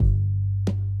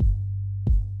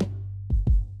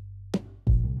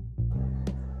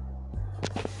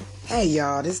Hey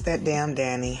y'all, this that damn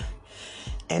Danny.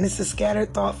 And it's a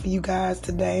scattered thought for you guys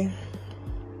today.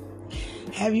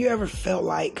 Have you ever felt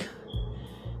like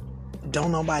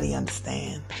don't nobody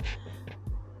understand,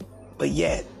 but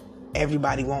yet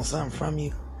everybody wants something from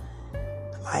you?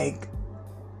 Like,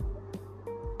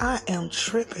 I am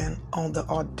tripping on the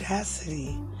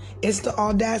audacity. It's the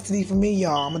audacity for me,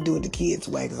 y'all. I'm going to do it the kids'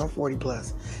 way because I'm 40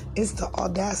 plus. It's the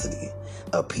audacity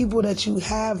of people that you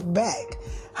have back,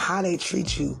 how they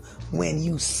treat you when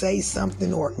you say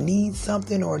something or need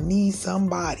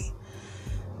somebody.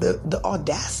 The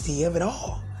audacity of it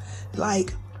all.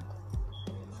 Like,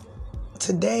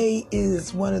 today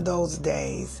is one of those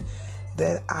days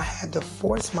that I had to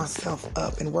force myself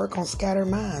up and work on scattered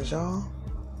minds, y'all.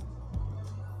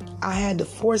 I had to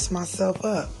force myself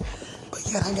up. But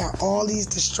yet I got all these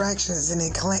distractions, and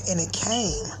it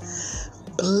came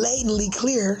blatantly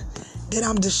clear that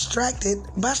I'm distracted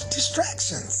by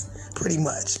distractions, pretty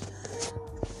much.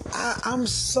 I'm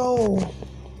so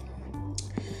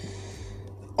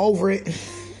over it.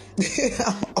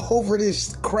 I'm over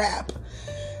this crap.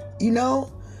 You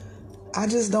know, I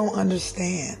just don't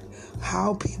understand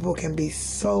how people can be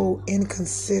so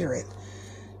inconsiderate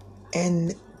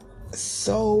and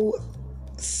so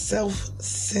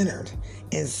self-centered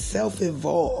and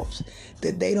self-evolved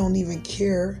that they don't even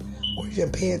care or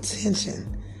even pay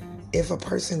attention if a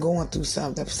person going through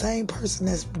something. The same person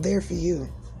that's there for you.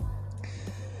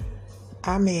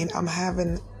 I mean,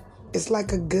 it's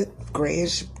like a good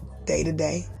grayish day to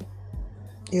day.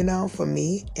 You know, for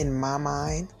me, in my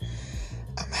mind,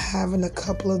 I'm having a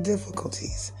couple of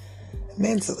difficulties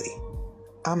mentally.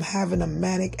 I'm having a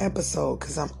manic episode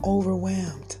because I'm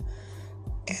overwhelmed.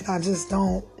 And I just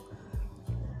don't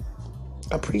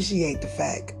appreciate the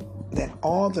fact that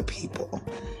all the people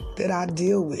that I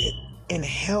deal with and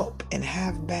help and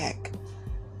have back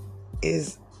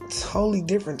is totally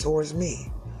different towards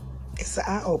me. It's an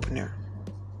eye-opener.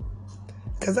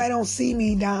 Because I don't see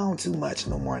me down too much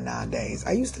no more nowadays.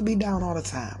 I used to be down all the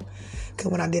time.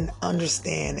 Because when I didn't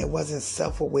understand, it wasn't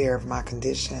self-aware of my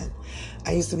condition.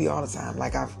 I used to be all the time.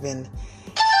 Like I've been...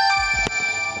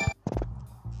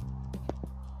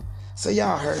 So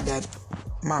y'all heard that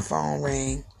my phone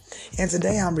rang. And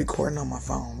today I'm recording on my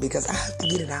phone because I have to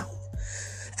get it out.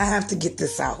 I have to get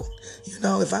this out. You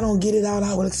know, if I don't get it out,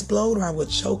 I would explode or I would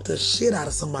choke the shit out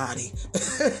of somebody.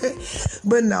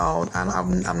 But no,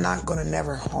 I'm not going to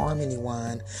never harm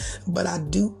anyone. But I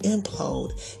do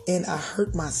implode and I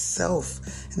hurt myself,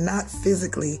 not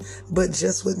physically, but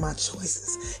just with my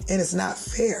choices. And it's not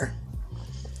fair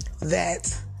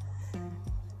that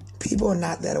people are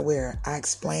not that aware. I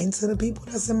explain to the people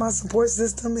that's in my support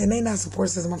system, and they not support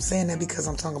system. I'm saying that because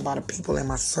I'm talking about the people in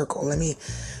my circle. Let me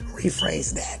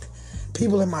rephrase that.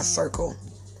 People in my circle,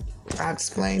 I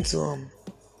explained to them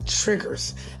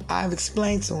triggers. I've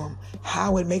explained to them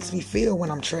how it makes me feel when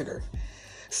I'm triggered.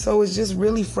 So it's just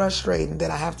really frustrating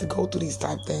that I have to go through these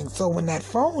type things. So when that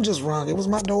phone just rung, it was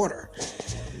my daughter.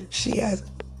 She has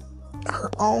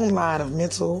her own line of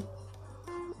mental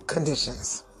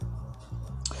conditions,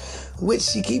 which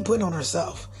she keep putting on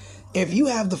herself. If you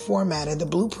have the format and the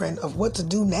blueprint of what to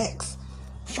do next,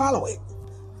 follow it.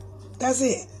 That's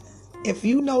it. If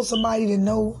you know somebody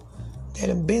that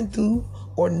have been through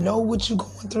or know what you're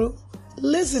going through,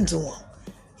 listen to them.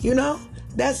 You know,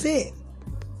 that's it.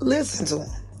 Listen to them.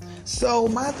 So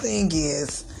my thing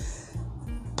is,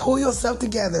 pull yourself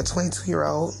together,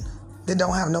 22-year-old that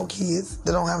don't have no kids,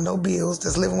 that don't have no bills,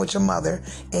 that's living with your mother,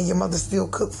 and your mother still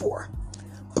cook for her.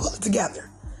 Pull it together.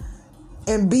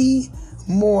 And be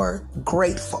more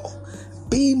grateful.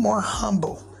 Be more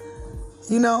humble.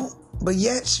 You know? But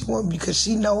yet she won't, because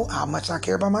she know how much I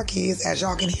care about my kids. As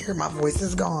y'all can hear, my voice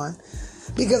is gone.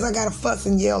 Because I gotta fuss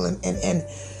and yell and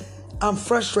I'm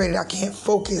frustrated. I can't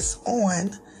focus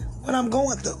on what I'm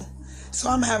going through.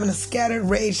 So I'm having a scattered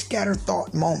rage, scattered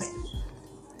thought moment.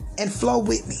 And flow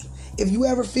with me. If you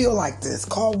ever feel like this,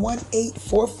 call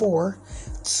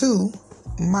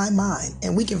 1-844-2-MY-MIND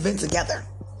and we can vent together.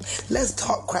 Let's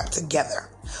talk crap together.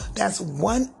 That's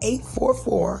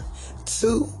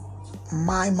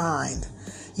 1-844-2-MY-MIND.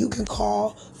 You can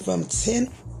call from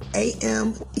 10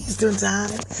 a.m. Eastern Time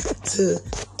to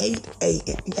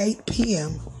 8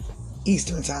 p.m.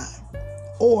 Eastern Time.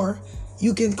 Or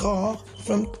you can call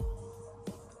from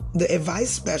the advice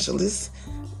specialist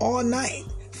all night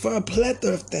for a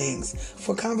plethora of things.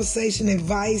 For conversation,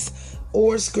 advice,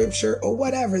 or scripture, or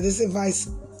whatever. This advice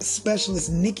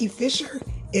specialist, Nikki Fisher,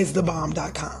 is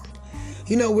thebomb.com.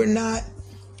 You know, we're not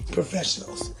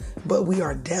professionals, but we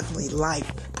are definitely life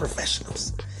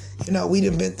professionals. You know, we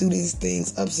done been through these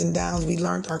things, ups and downs. We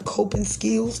learned our coping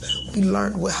skills. We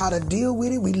learned how to deal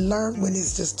with it. We learned when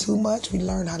it's just too much. We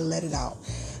learned how to let it out.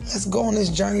 Let's go on this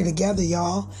journey together,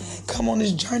 y'all. Come on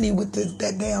this journey with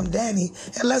that damn Danny,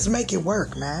 and let's make it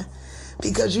work, man.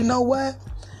 Because you know what?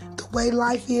 The way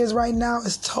life is right now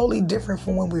is totally different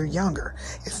from when we were younger.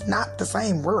 It's not the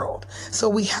same world. So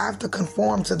we have to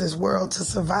conform to this world to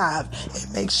survive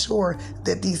and make sure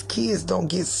that these kids don't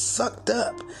get sucked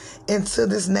up into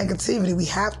this negativity. We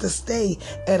have to stay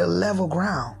at a level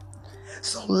ground.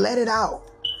 So let it out.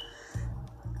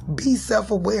 Be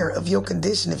self-aware of your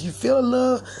condition. If you feel a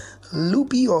little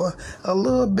loopy or a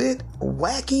little bit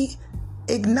wacky,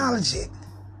 acknowledge it.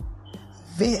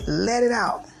 Vent, let it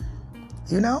out.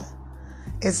 You know,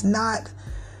 it's not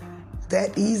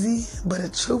that easy, but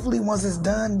truthfully, once it's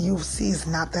done, you'll see it's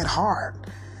not that hard.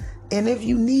 And if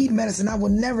you need medicine, I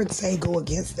would never say go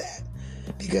against that,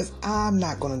 because I'm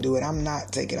not going to do it.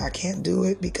 I can't do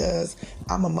it because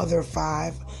I'm a mother of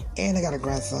 5 and I got a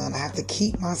grandson. I have to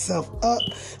keep myself up.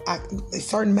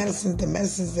 The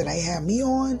medicines that they have me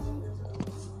on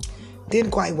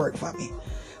didn't quite work for me,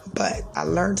 but I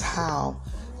learned how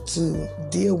to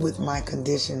deal with my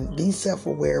condition, be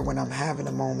self-aware when I'm having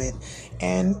a moment,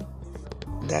 and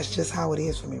that's just how it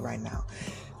is for me right now.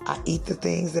 I eat the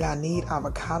things that I need.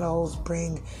 Avocados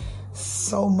bring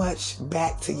so much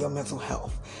back to your mental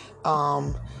health.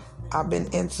 I've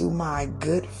been into my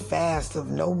good fast of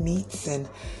no meats, and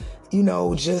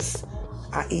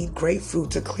I eat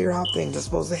grapefruit to clear out things. It's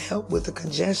supposed to help with the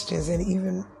congestions and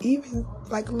even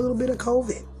like a little bit of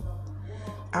COVID.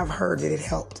 I've heard that it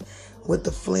helped with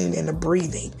the phlegm and the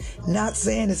breathing. Not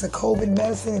saying it's a COVID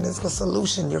medicine and it's a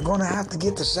solution. You're going to have to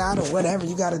get the shot or whatever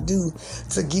you got to do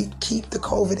to keep the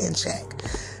COVID in check.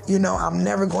 I'm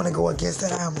never going to go against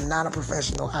that. I'm not a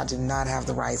professional. I do not have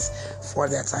the rights for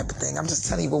that type of thing. I'm just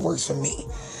telling you what works for me.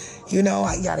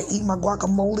 I got to eat my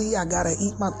guacamole. I got to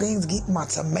eat my things. My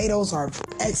tomatoes are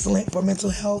excellent for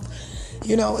mental health.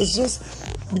 It's just,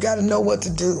 you got to know what to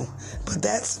do. But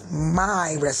that's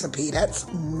my recipe. That's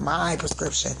my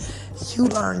prescription. You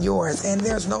learn yours. And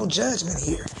there's no judgment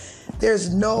here.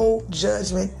 There's no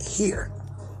judgment here.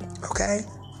 Okay?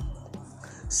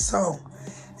 So,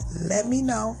 let me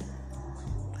know.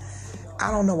 I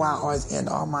don't know why I always end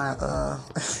all my,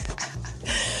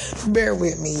 bear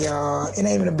with me, y'all. It ain't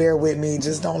even a bear with me.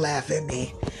 Just don't laugh at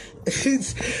me.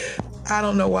 I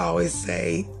don't know why I always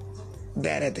say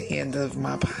that at the end of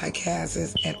my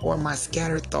podcasts or my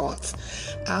scattered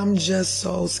thoughts. I'm just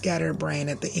so scattered brain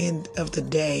at the end of the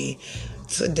day.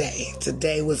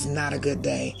 Today was not a good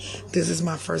day. This is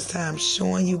my first time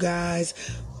showing you guys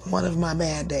one of my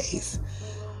bad days.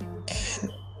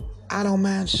 And I don't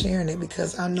mind sharing it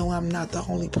because I know I'm not the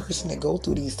only person that go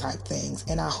through these type things.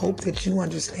 And I hope that you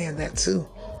understand that too.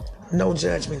 No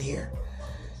judgment here.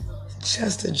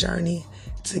 Just a journey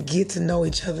to get to know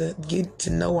each other, get to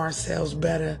know ourselves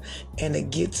better, and to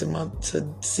get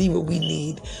to see what we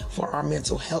need for our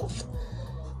mental health.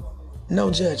 No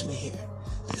judgment here.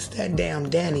 It's that damn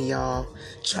Danny, y'all.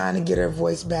 Trying to get her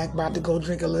voice back, about to go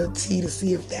drink a little tea to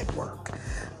see if that works.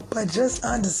 But just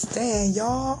understand,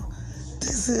 y'all,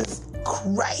 this is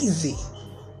crazy.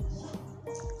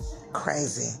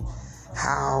 Crazy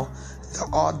how the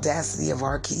audacity of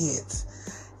our kids.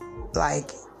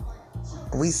 Like,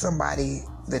 we somebody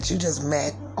that you just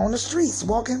met on the streets,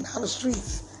 walking down the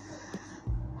streets.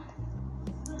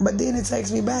 But then it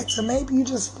takes me back to maybe you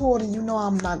just spoiled and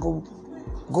I'm not going to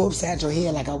go upside your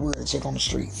head like I would a chick on the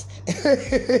streets.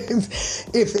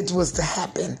 If it was to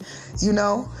happen,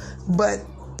 But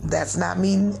that's not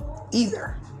me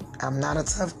either. I'm not a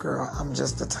tough girl. I'm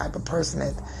just the type of person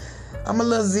that I'm a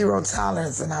little zero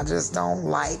tolerance, and I just don't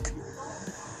like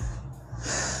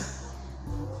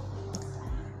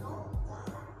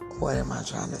what am I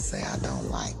trying to say? I don't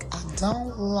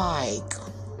like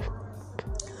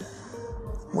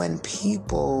when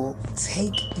people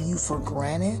take you for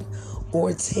granted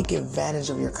or take advantage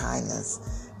of your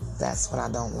kindness. That's what I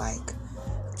don't like.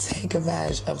 Take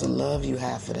advantage of the love you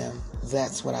have for them.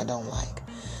 That's what I don't like.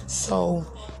 So,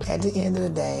 at the end of the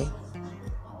day,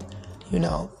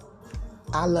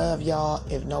 I love y'all.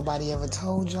 If nobody ever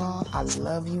told y'all, I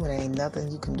love you, and there ain't nothing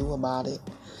you can do about it.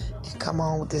 And come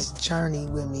on with this journey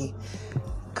with me.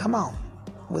 Come on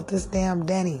with this damn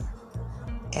Danny.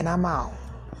 And I'm out.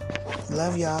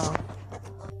 Love y'all.